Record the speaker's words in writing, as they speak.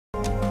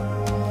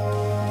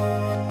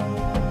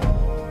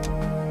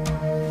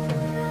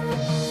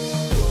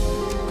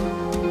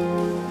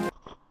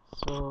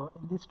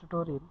this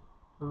tutorial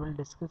we will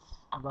discuss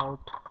about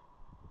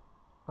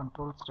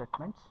control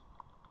statements.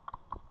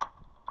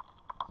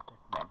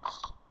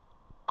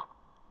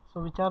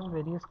 So which are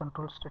various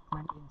control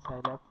statements in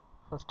Scilab?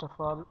 First of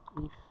all,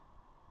 if,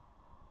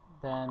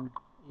 then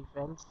if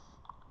else,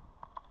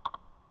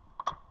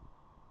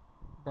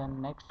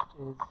 then next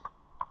is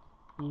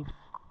if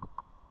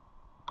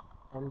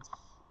else,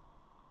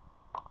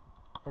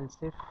 else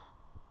if,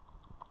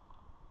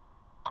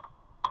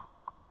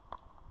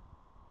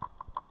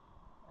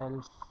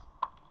 else,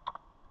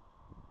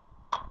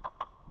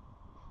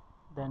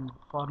 then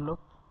for loop,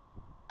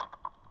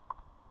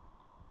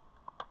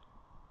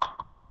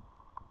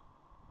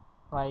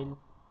 while,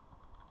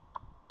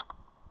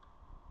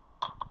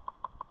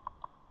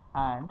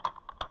 and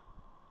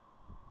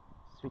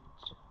switch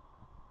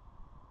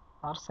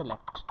or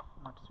select,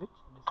 not switch,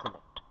 it is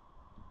select.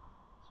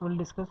 So we'll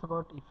discuss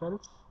about if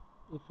else,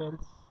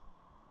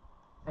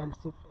 else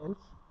if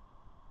else,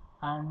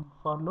 and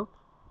for loop,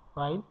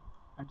 while,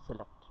 and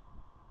select.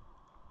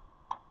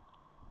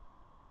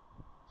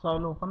 So I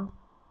will open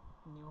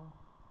new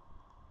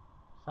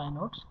sine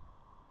notes.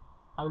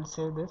 I will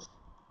save this.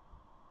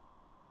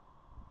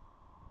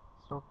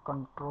 So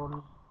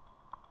control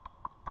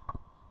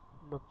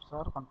loops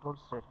are control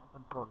state,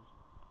 control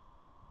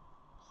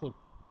save.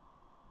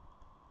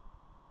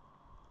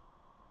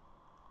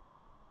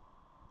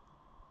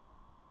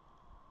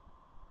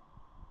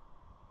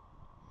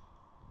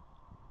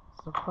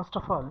 So first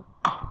of all,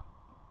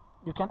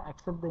 you can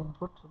accept the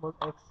input. Suppose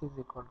x is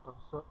equal to,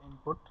 so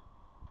input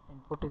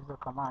is the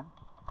command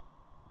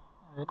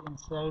where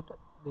inside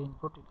the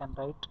input you can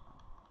write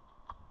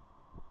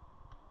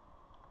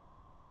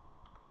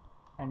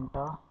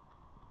enter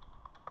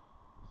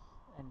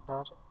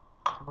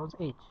suppose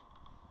age,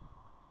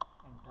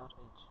 enter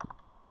age.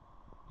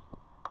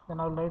 Then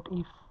I'll write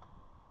if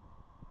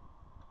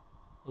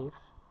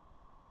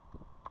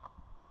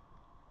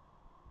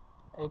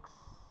x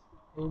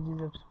age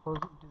is, suppose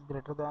it is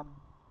greater than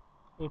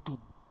 18,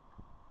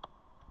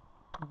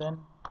 then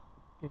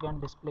you can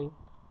display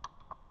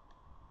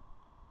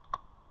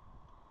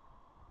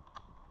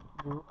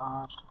you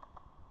are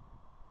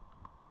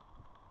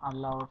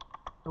allowed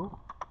to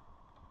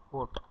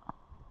vote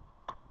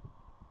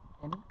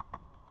in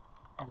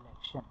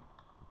election.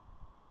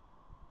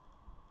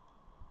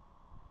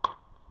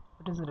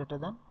 It is greater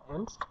than,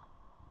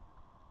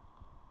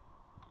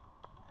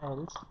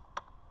 else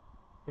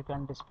you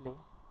can display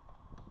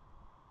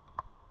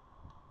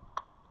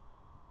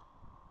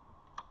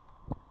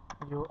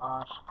you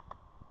are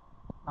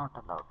not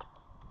allowed.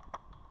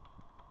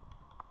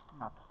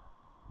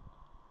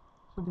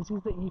 So this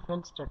is the if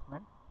else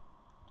statement,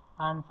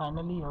 and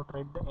finally you have to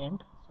write the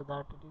end, so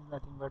that it is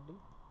nothing but the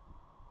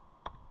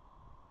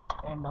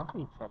end of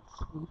if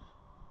else.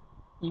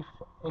 If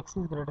x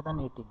is greater than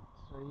 18,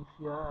 so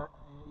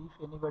if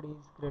anybody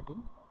is greater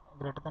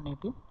than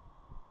 18,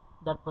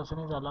 that person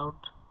is allowed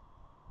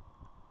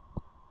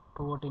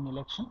to vote in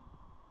election,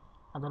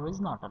 otherwise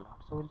not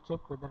allowed. So we'll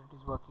check whether it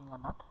is working or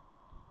not.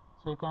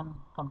 So you can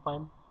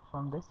compile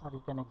from this, or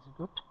you can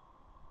execute,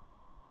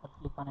 or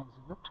click on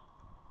execute.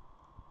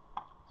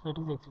 So it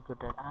is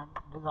executed, and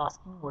it is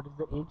asking what is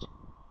the age.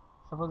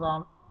 Suppose I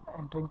am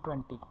entering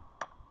 20,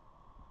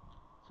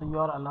 so you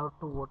are allowed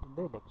to vote in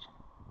the election.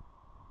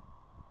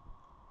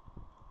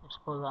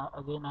 Suppose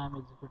again I am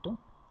executing,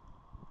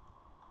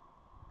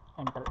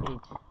 enter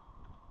age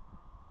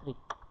 3,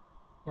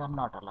 you are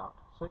not allowed.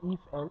 So if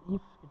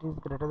it is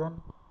greater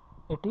than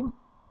 18,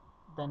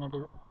 then it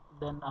is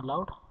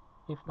allowed,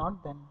 if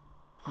not, then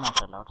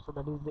not allowed. So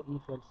that is the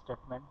if else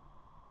statement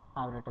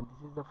I have written.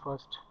 This is the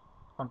first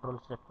control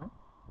statement,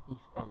 if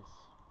else.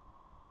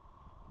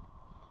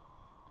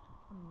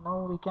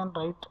 Now we can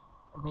write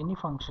many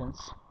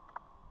functions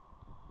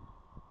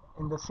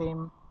in the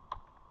same.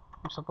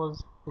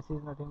 Suppose this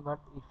is nothing but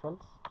if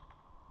else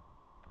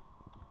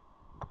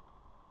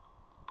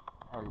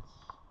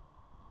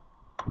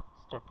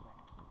statement.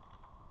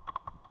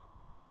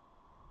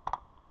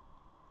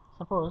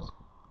 Suppose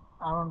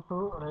I want to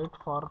write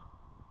for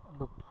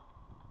loop.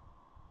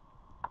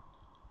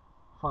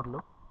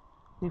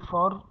 The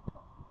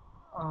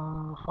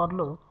for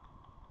loop,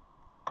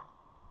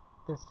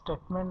 the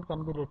statement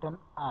can be written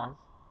as,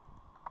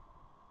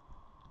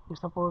 if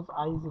suppose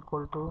I is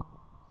equal to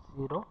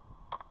 0,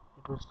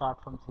 it will start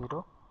from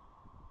 0.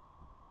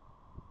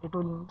 It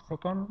will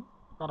second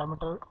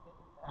parameter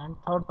and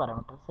third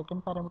parameter.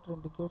 Second parameter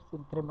indicates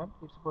increment.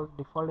 If suppose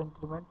default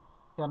increment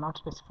you are not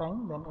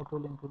specifying, then it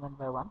will increment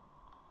by 1.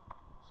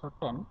 So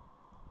 10.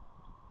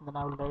 Then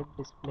I will write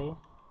display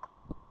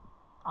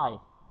I.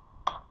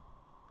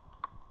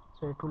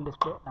 So it will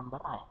display number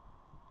I.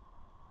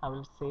 I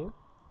will save.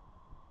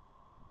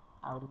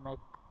 I will make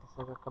this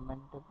as a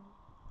commentable.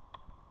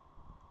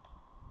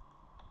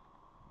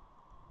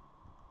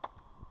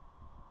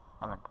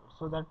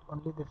 So that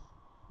only this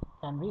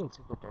can be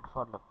executed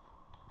for loop.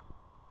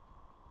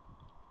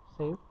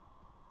 Save,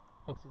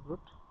 execute.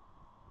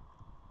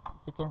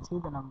 You can see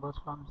the numbers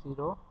from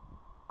 0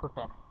 to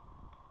 10.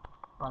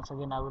 Once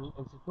again I will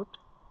execute.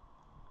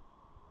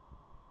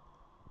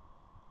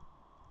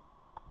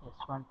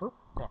 1 to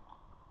 10.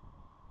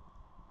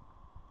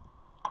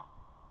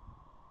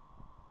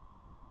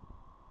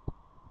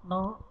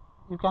 Now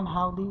you can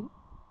have the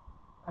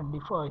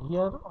default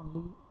here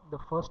only the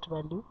first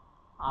value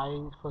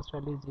first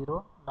value is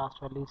 0, last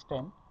value is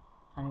 10,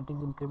 and it is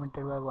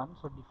incremented by 1,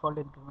 so default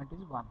increment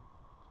is 1.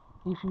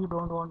 If you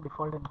don't want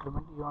default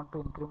increment, you want to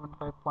increment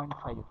by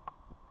 0.5,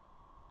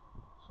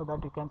 so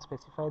that you can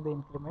specify the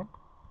increment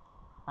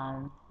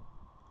and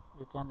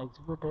you can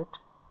execute it.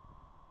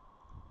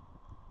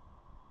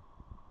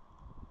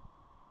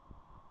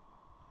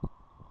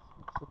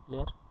 It's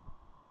clear.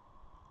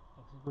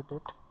 Execute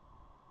it.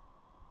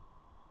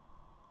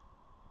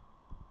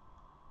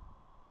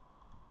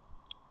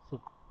 See,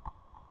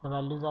 the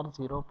values are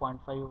 0,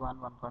 0.5, 1,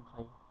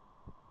 1.5.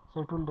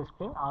 So it will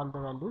display all the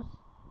values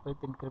with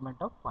increment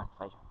of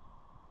 0.5.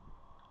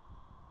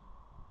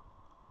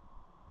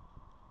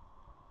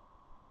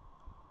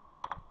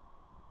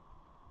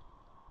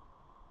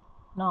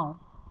 Now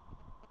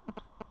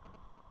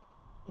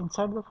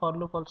inside the for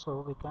loop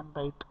also we can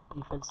write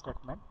if else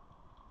statement.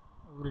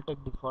 We will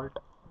take default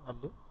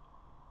value.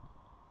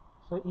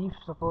 So if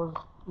suppose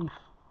if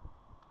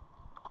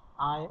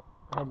I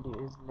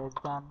value is less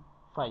than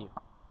 5,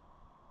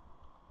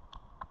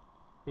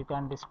 you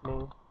can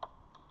display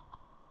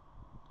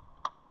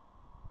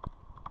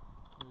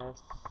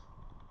less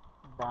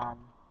than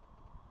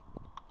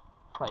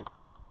 5,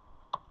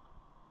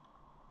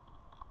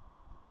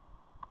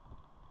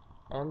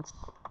 else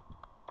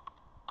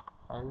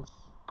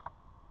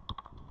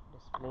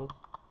display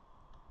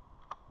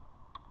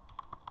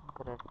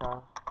greater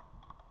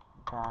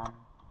than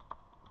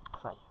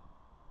 5.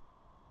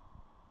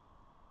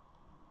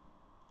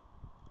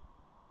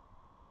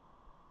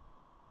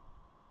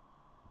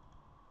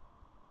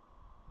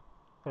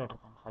 Greater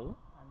than 5, and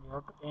you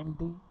have to end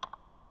the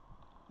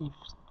if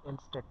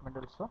else statement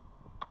also,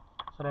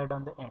 so write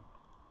on the end.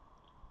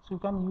 So you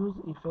can use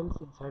if else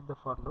inside the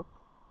for loop.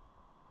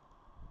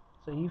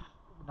 So if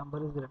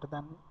number is greater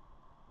than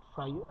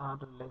 5 or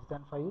less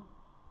than 5,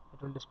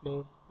 it will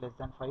display less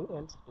than 5,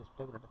 else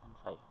display greater than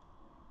 5.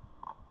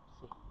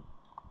 See,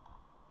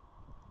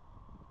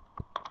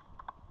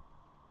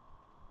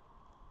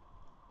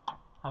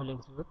 I will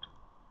execute.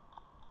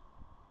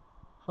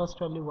 First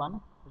value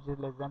 1, which is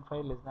less than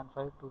 5,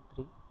 2,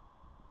 3,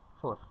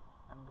 4,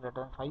 and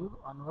greater than 5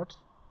 onwards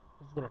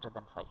is greater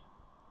than 5.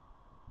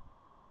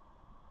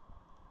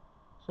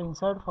 So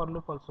inside for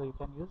loop also you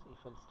can use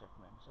if else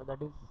statement. So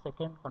that is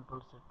second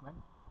control statement,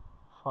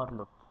 for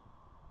loop.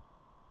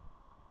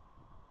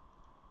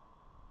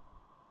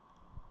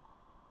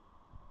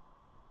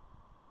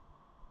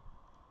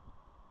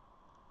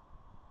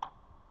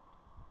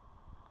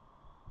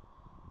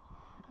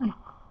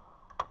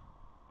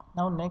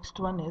 Now next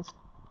one is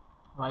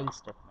while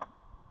statement.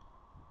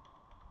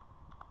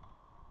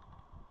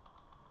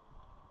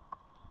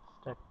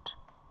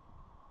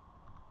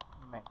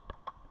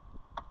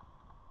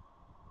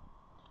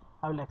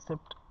 I will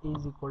accept a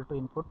is equal to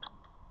input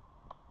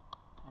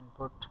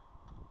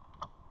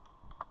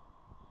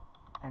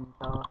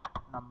enter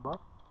number.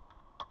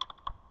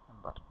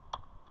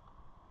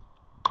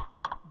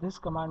 This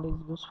command is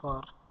used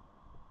for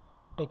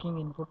taking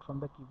input from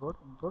the keyboard.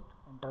 Input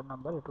enter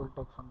number, it will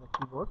take from the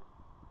keyboard.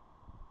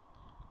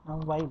 Now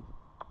while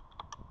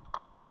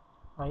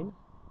a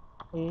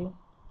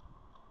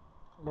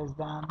less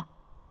than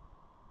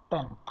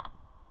 10,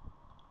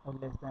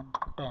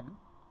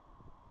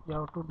 you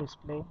have to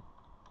display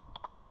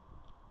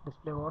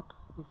what?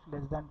 If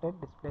less than 10,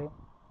 display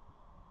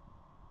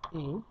a.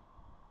 You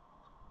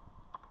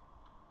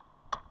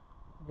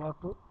have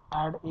to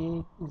add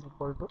a is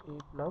equal to a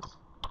plus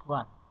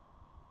 1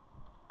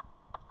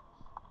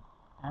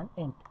 and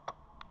int.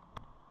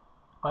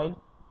 While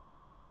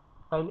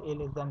a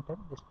less than 10,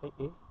 display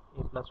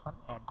a plus 1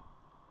 and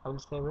I will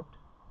save it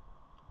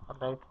or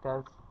write it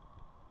as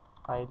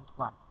file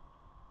 1.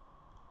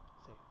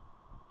 Save.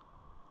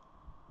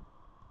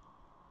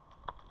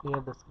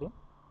 Clear the screen.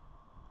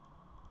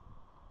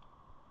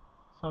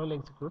 So I will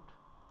execute.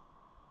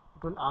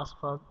 It will ask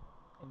for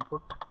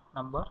input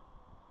number.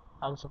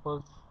 I will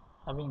suppose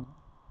I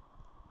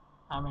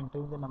am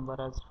entering the number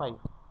as 5.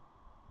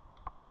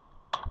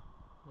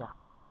 Yeah.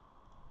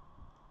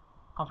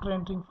 After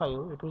entering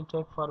 5, it will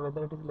check for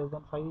whether it is less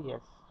than 5.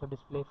 Yes. So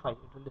display 5.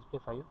 It will display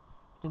 5.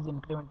 It is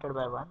incremented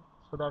by 1.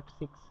 So that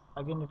 6.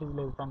 Again it is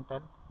less than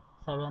 10.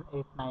 7,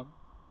 8, 9.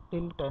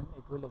 Till 10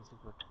 it will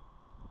execute.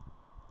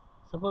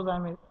 Suppose I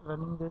am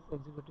running this,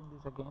 executing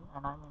this again,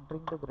 and I am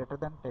entering the greater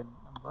than 10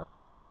 number.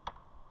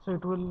 So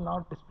it will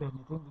not display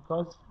anything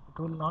because it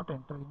will not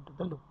enter into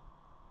the loop.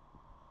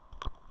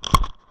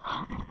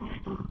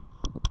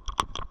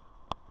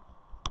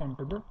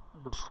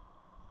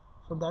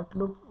 So that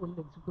loop will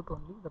execute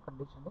only the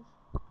condition is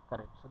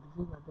correct. So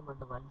this is nothing but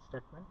the while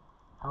statement.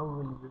 How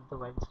we will use the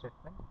while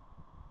statement?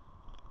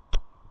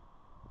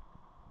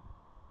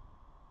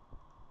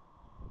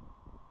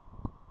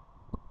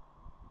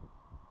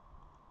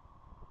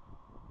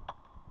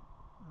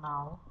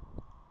 Now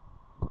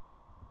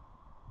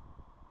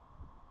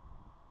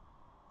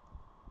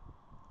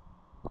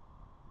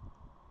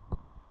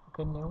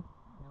Okay, new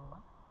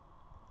one.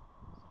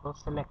 So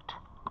select.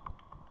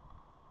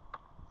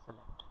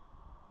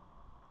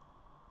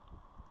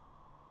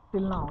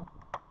 Till now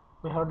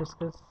we have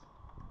discussed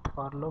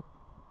for loop,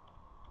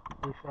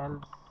 if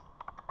else,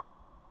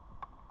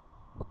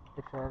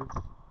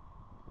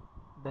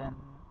 then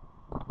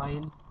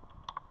while.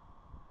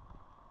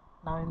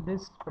 Now in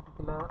this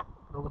particular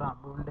program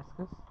we will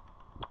discuss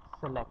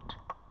select.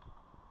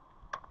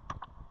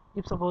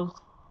 If suppose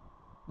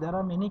there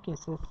are many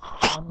cases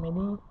or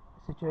many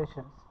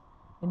situations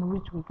in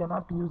which we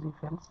cannot use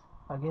if else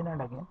again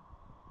and again,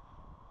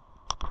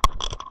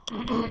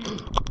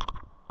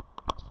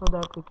 so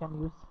that we can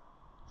use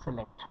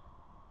select.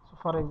 So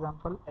for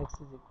example, x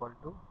is equal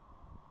to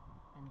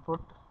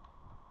input,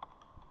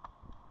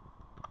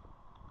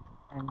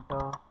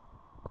 enter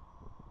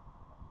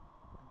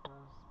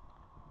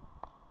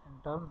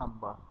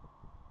number,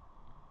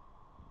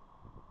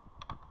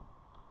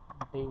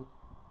 day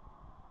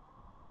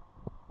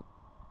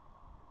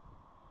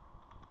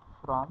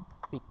from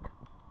pick.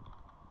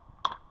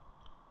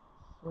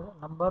 So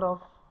number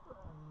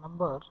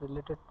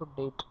related to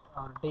date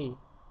or day,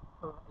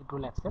 it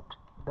will accept.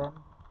 Then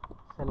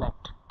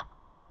select.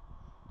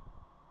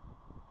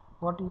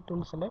 What it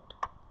will select?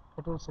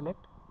 It will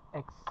select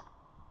x.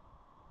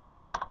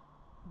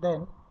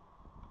 Then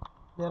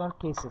there are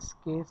cases.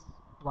 Case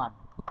 1.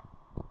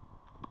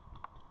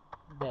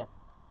 Then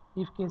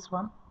if case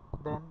 1,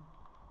 then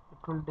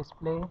it will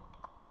display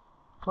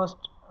first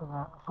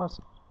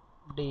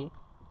day,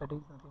 that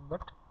is nothing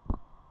but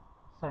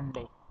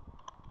Sunday.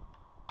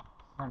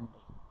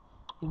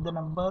 If the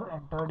number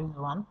entered is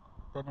 1,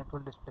 then it will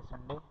display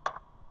Sunday.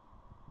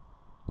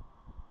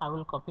 I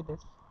will copy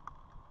this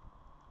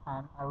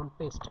and I will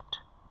paste it.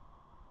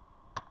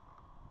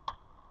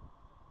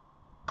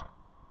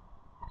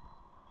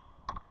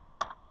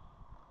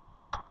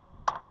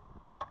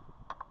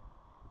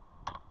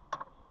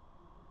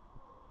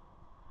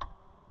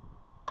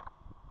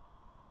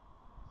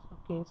 So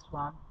case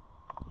 1,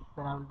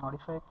 then I will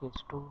modify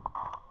case 2,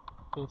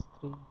 case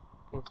 3,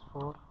 case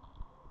 4,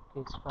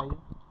 case 5,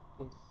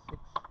 case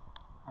 6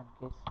 and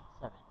case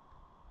 7.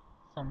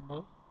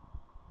 Sunday,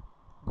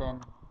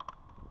 then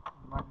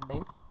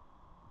Monday,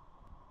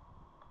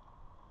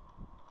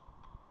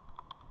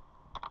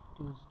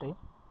 Tuesday,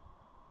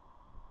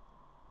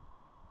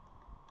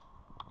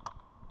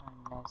 and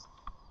next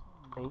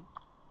day,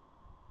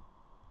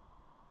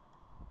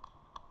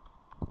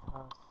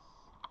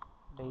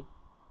 Thursday,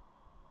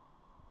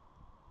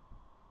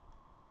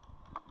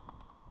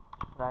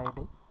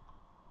 Friday,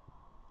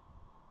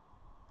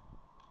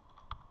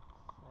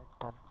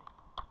 Saturday,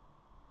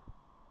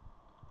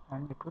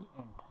 and it will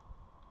end.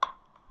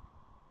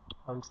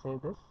 I will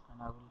save this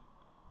and I will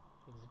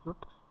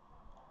execute.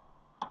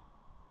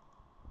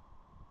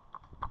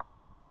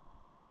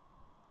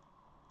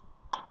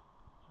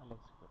 I'll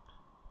execute.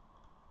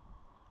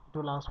 It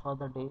will ask for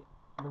the day,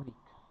 the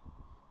week.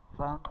 If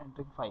I am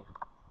entering 5,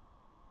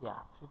 yeah,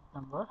 fifth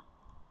number is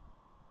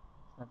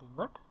nothing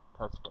but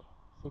Thursday.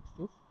 Sixth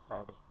is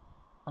Friday.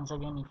 Once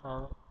again, if I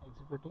am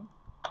executing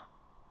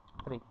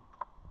 3,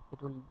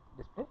 it will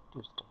display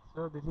Tuesday.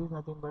 So this is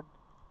nothing but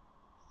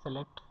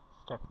select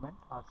statement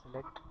or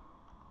select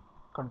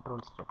control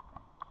statement.